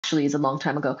actually is a long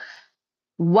time ago.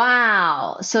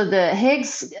 Wow. So the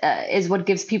Higgs is what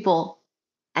gives people,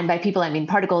 and by people I mean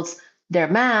particles, their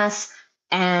mass.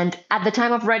 And at the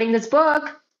time of writing this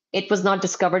book, it was not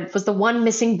discovered. It was the one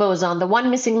missing boson, the one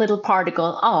missing little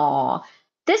particle. Oh,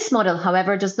 this model,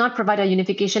 however, does not provide a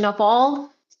unification of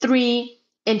all three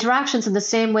interactions in the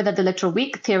same way that the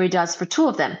electroweak theory does for two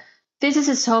of them.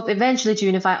 Physicists hope eventually to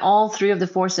unify all three of the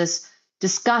forces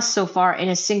discussed so far in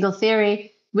a single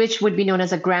theory, which would be known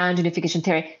as a grand unification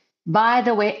theory. By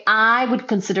the way, I would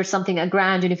consider something a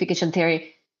grand unification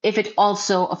theory if it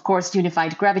also, of course,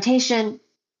 unified gravitation.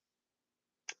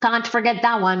 Can't forget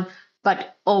that one,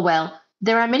 but oh well.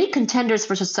 There are many contenders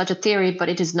for such a theory, but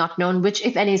it is not known which,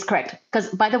 if any, is correct. Because,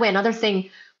 by the way, another thing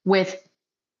with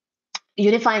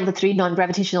unifying the three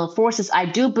non-gravitational forces, I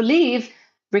do believe,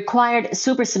 required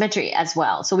supersymmetry as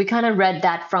well. So we kind of read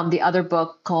that from the other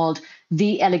book called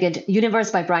The Elegant Universe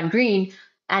by Brian Greene.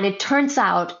 And it turns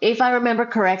out, if I remember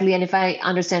correctly, and if I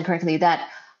understand correctly, that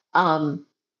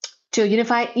to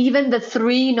unify even the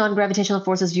three non-gravitational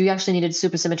forces, you actually needed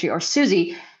supersymmetry or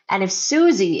SUSY. And if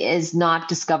SUSY is not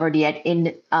discovered yet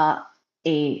in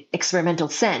a experimental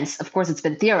sense, of course it's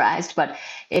been theorized, but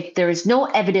if there is no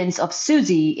evidence of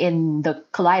SUSY in the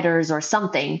colliders or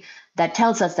something that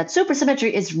tells us that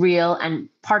supersymmetry is real and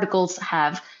particles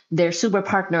have their super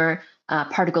partner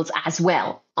particles as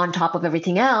well on top of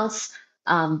everything else,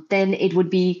 then it would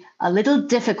be a little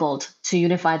difficult to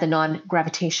unify the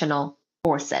non-gravitational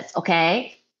forces,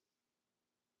 okay?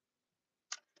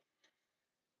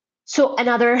 So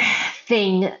another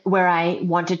thing where I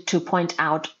wanted to point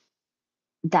out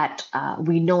that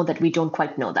we know that we don't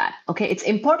quite know that, okay? It's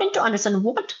important to understand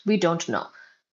what we don't know.